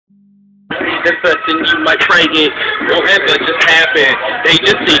the person you might pray it won't ever just happen. They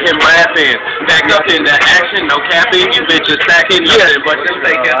just see him laughing. Back up in the action, no capping. You bitches stacking nothing but just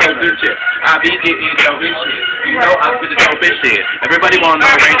take that whole good shit. I be getting dope and shit. You know I'm for the dope and shit. Everybody wanna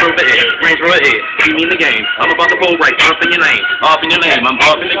know Range Rover it. Range Rover it. You mean the game. I'm about to pull right off in your name. Off in your name. I'm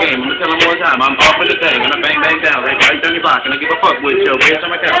off in the game. I'm gonna tell them one time. I'm off in the thing. And I bang bang down. Right down your block. And I give a fuck with your bitch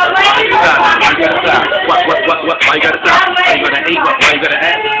on my couch. Why you gotta stop? What? Why you gotta stop? Why you gotta hate? Why you gotta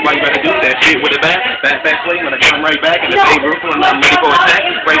act? Why you gotta do that shit with a back swing? When I come right back in the bedroom when I'm ready for attack.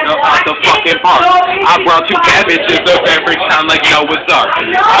 Right up out the fucking park. I brought 2 cabbages up every time like Noah's Ark.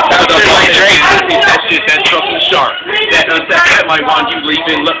 I found the one that shit that's fucking sharp. That might want you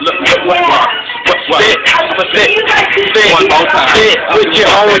leaving. Look, what? Spit. One more time. Spit. Put your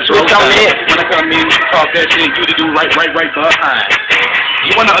own switch on it. When I come in, talk that shit, you to do right behind.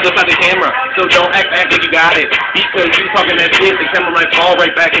 You on the other side of the camera, so don't act like you got it. Because you talking that shit, the camera might fall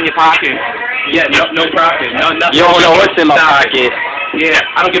right back in your pocket. Yeah, no profit, nothing. You don't know what's in my pocket. Yeah,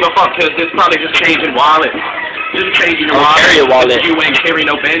 I don't give a fuck, cause it's probably just changing wallet. Just changing your wallet. Carry a wallet. You ain't carry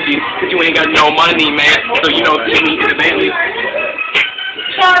no Benji, cause you ain't got no money, man. So you know, see me in the Bentley.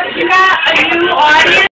 So you got a new audience.